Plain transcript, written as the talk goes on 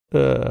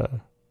Yeah.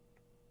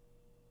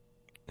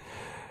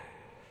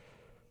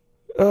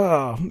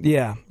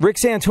 Rick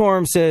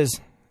Santorum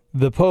says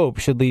the Pope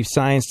should leave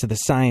science to the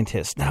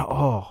scientists.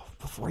 Now,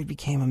 before he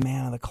became a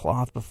man of the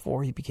cloth,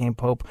 before he became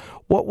Pope,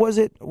 what was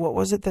it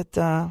that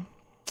the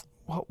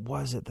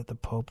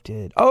Pope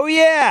did? Oh,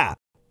 yeah!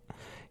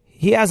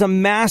 He has a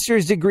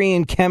master's degree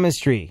in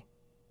chemistry.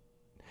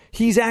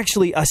 He's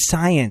actually a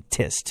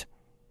scientist.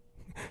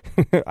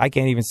 I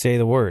can't even say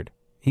the word.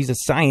 He's a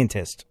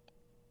scientist.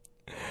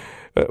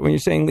 When you're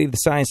saying leave the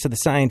science to the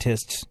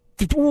scientists,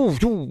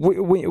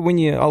 when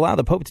you allow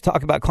the Pope to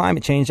talk about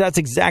climate change, that's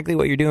exactly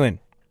what you're doing.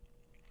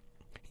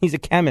 He's a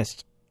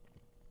chemist.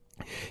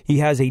 He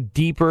has a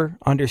deeper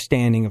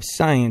understanding of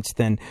science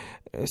than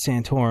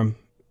Santorum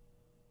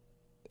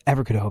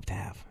ever could have hoped to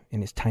have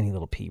in his tiny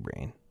little pea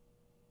brain.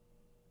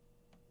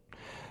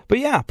 But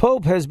yeah,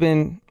 Pope,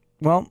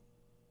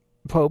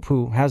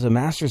 who has a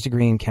master's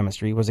degree in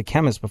chemistry, was a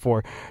chemist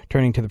before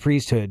turning to the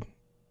priesthood,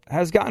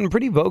 has gotten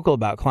pretty vocal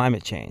about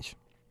climate change.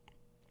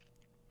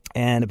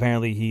 And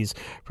apparently he's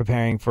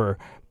preparing for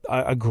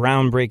a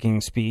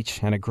groundbreaking speech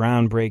and a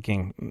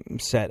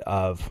groundbreaking set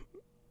of,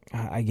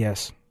 I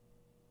guess,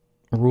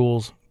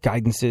 rules,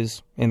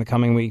 guidances in the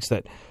coming weeks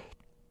that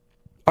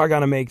are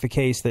going to make the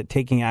case that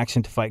taking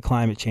action to fight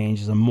climate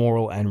change is a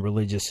moral and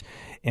religious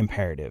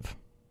imperative.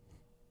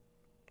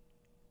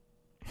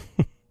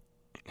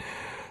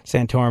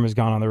 Santorum has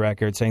gone on the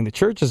record saying the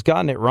church has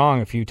gotten it wrong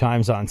a few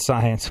times on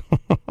science.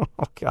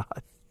 Oh,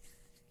 God.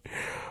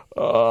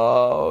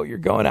 Oh, you're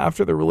going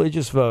after the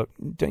religious vote.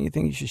 Don't you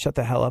think you should shut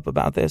the hell up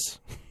about this?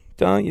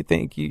 Don't you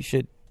think you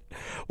should?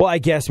 Well, I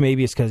guess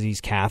maybe it's because he's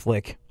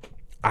Catholic.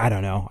 I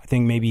don't know. I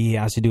think maybe he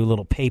has to do a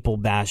little papal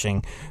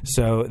bashing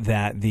so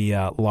that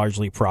the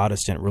largely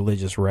Protestant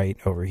religious right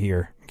over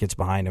here gets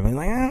behind him. And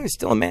like, he's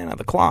still a man of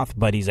the cloth,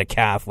 but he's a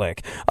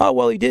Catholic. Oh,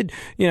 well, he did,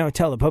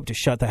 tell the Pope to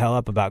shut the hell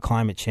up about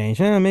climate change.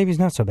 Maybe he's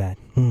not so bad.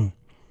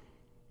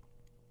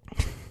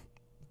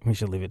 We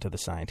should leave it to the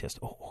scientist.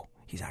 Oh,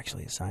 he's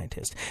actually a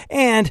scientist.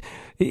 And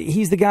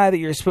he's the guy that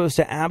you're supposed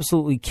to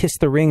absolutely kiss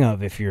the ring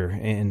of if you're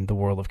in the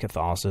world of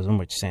Catholicism,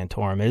 which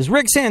Santorum is.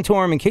 Rick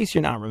Santorum, in case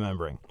you're not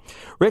remembering.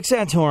 Rick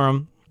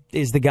Santorum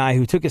is the guy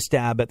who took a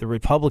stab at the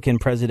Republican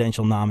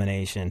presidential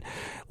nomination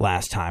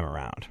last time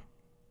around.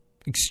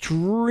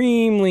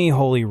 Extremely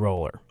holy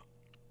roller.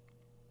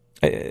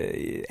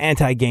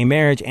 Anti-gay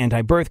marriage,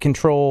 anti-birth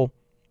control.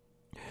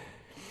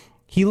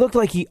 He looked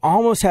like he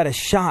almost had a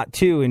shot,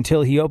 too,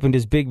 until he opened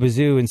his big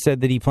bazoo and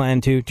said that he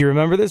planned to. Do you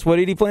remember this? What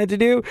did he plan to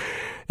do?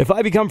 If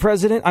I become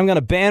president, I'm going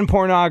to ban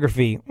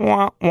pornography.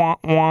 Wah, wah,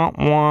 wah,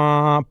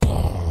 wah.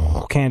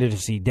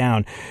 Candidacy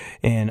down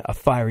in a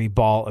fiery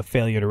ball of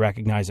failure to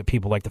recognize that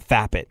people like to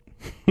fap it.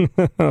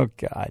 Oh,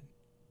 God.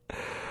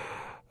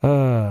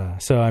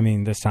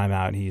 This time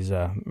out, he's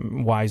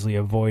wisely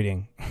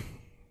avoiding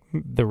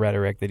the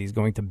rhetoric that he's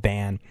going to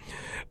ban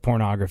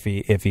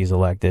pornography if he's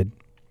elected.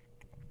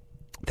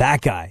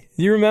 That guy.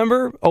 You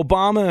remember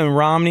Obama and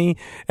Romney?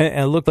 And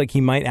it looked like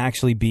he might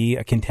actually be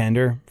a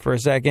contender for a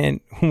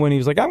second when he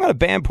was like, I'm going to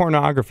ban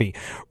pornography.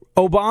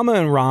 Obama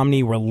and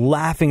Romney were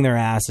laughing their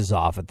asses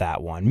off at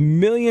that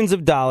one. Millions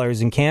of dollars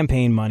in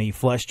campaign money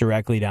flushed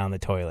directly down the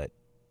toilet.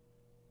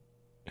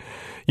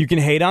 You can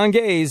hate on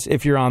gays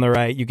if you're on the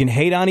right. You can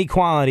hate on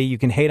equality. You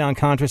can hate on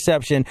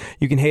contraception.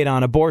 You can hate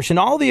on abortion,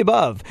 all the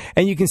above.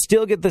 And you can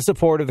still get the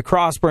support of the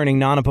cross-burning,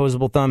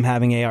 non-opposable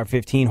thumb-having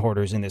AR-15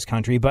 hoarders in this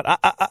country. But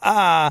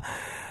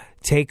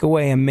take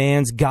away a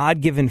man's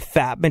God-given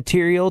fat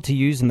material to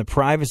use in the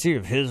privacy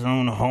of his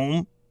own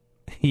home?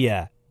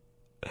 Yeah,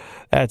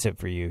 that's it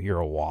for you. You're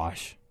a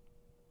wash.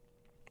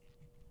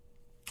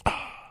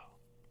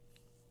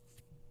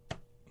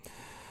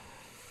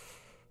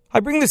 I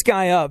bring this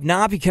guy up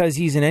not because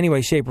he's in any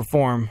way, shape, or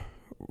form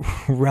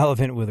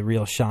relevant with a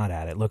real shot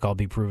at it. Look, I'll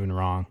be proven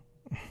wrong.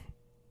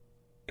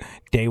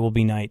 Day will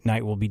be night,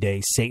 night will be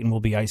day. Satan will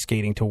be ice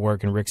skating to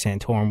work, and Rick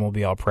Santorum will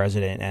be our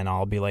president, and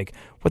I'll be like,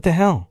 what the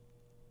hell?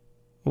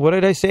 What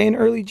did I say in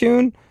early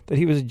June? That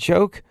he was a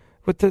joke?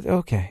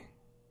 Okay.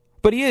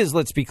 But he is,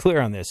 let's be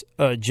clear on this,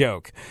 a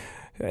joke.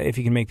 If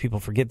you can make people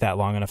forget that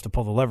long enough to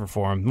pull the lever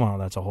for him, well,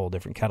 that's a whole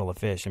different kettle of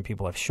fish, and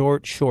people have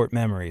short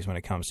memories when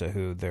it comes to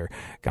who they're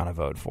going to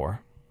vote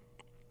for.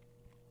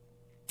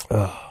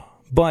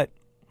 But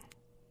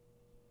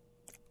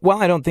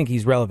while I don't think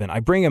he's relevant, I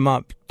bring him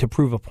up to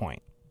prove a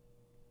point.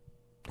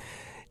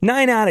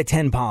 9 out of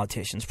 10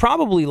 politicians,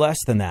 probably less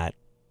than that,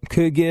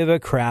 could give a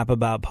crap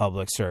about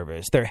public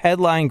service. They're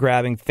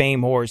headline-grabbing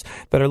fame whores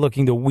that are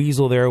looking to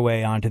weasel their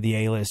way onto the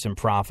A-list and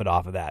profit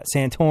off of that.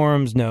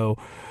 Santorum's no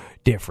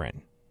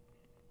different.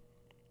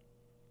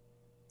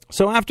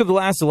 So after the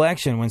last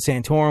election, when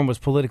Santorum was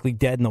politically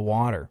dead in the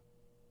water,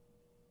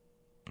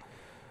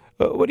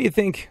 what do you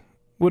think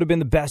would have been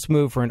the best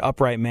move for an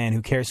upright man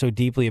who cares so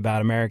deeply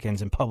about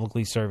Americans and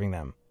publicly serving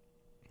them?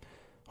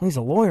 Well, he's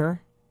a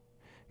lawyer.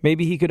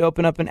 Maybe he could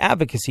open up an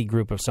advocacy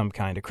group of some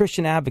kind, a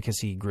Christian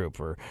advocacy group,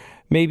 or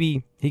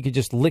maybe he could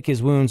just lick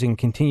his wounds and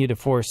continue to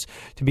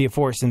be a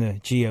force in the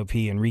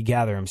GOP and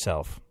regather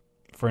himself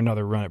for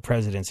another run at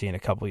presidency in a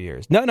couple of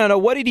years. No.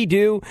 What did he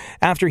do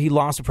after he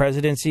lost the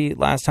presidency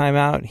last time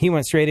out? He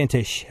went straight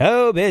into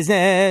show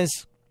business.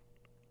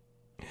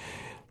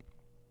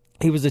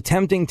 He was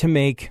attempting to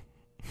make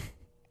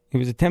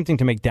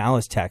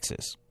Dallas,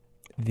 Texas,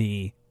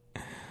 the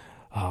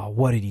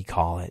what did he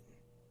call it?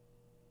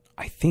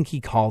 I think he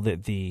called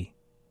it the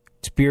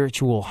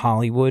spiritual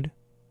Hollywood,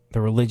 the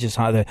religious,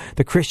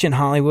 the Christian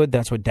Hollywood.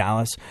 That's what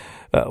Dallas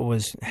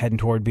was heading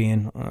toward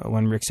being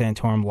when Rick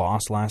Santorum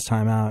lost last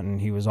time out,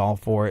 and he was all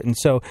for it. And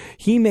so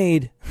he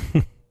made,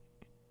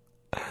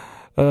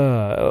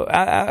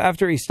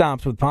 after he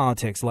stopped with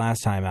politics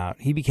last time out,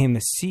 he became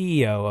the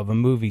CEO of a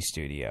movie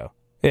studio.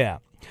 Yeah,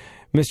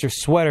 Mr.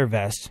 Sweater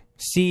Vest,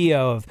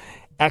 CEO of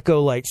Echo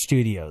Light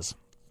Studios,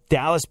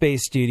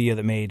 Dallas-based studio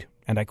that made,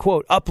 and I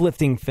quote,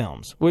 uplifting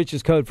films, which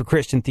is code for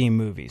Christian-themed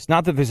movies.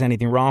 Not that there's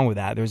anything wrong with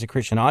that. There's a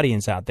Christian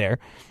audience out there.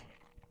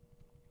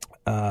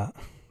 And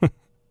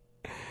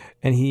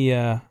he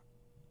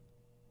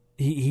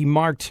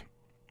marked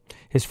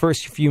his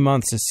first few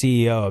months as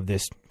CEO of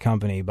this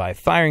company by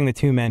firing the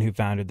two men who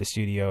founded the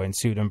studio and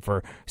sued him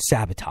for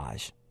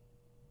sabotage.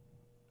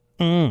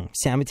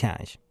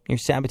 Sabotage. You're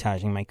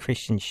sabotaging my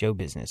Christian show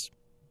business.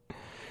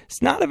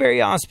 It's not a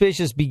very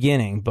auspicious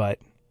beginning, but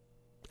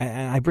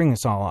I bring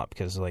this all up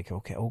because, like,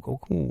 okay. Do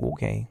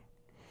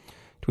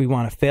we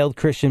want a failed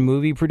Christian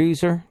movie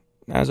producer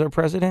as our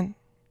president?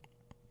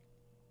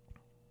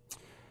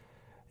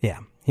 Yeah.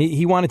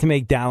 He wanted to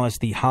make Dallas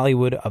the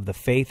Hollywood of the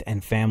faith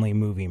and family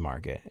movie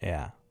market.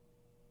 Yeah.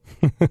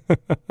 He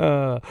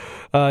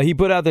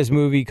put out this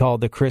movie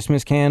called The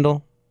Christmas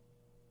Candle,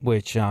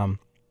 which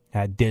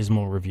had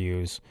dismal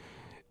reviews.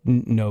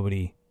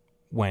 Nobody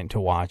went to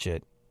watch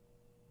it.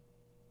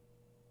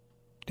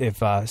 If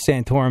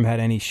Santorum had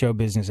any show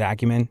business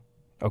acumen,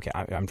 okay,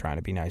 I'm trying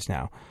to be nice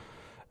now,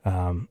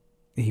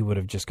 he would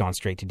have just gone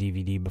straight to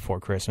DVD before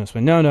Christmas.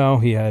 But no,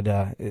 he had,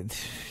 it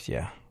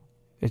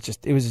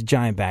was a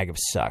giant bag of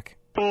suck.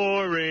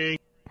 Boring.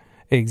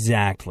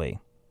 Exactly.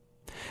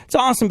 It's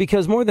awesome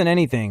because more than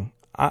anything,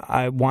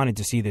 I wanted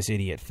to see this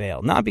idiot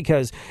fail. Not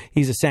because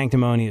he's a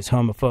sanctimonious,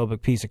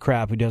 homophobic piece of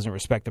crap who doesn't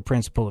respect the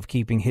principle of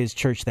keeping his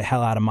church the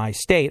hell out of my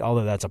state,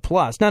 although that's a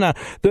plus. No.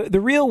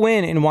 The real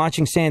win in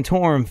watching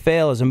Santorum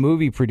fail as a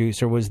movie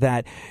producer was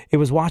that it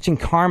was watching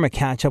karma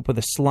catch up with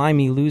a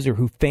slimy loser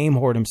who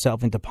fame-whored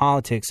himself into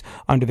politics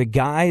under the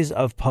guise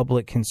of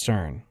public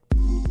concern.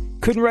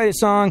 Couldn't write a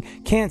song,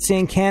 can't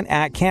sing, can't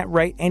act, can't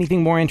write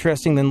anything more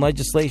interesting than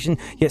legislation,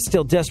 yet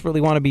still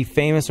desperately want to be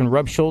famous and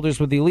rub shoulders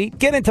with the elite?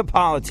 Get into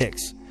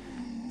politics.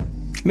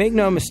 Make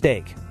no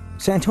mistake,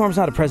 Santorum's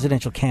not a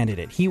presidential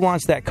candidate. He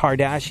wants that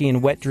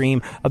Kardashian wet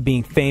dream of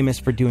being famous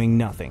for doing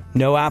nothing.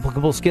 No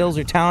applicable skills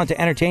or talent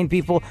to entertain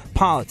people.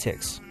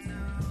 Politics.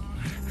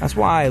 That's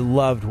why I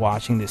loved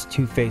watching this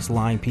two-faced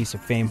lying piece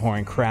of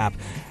fame-whoring crap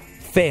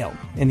fail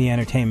in the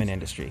entertainment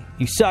industry.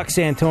 You suck,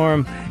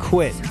 Santorum.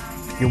 Quit.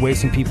 You're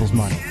wasting people's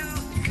money.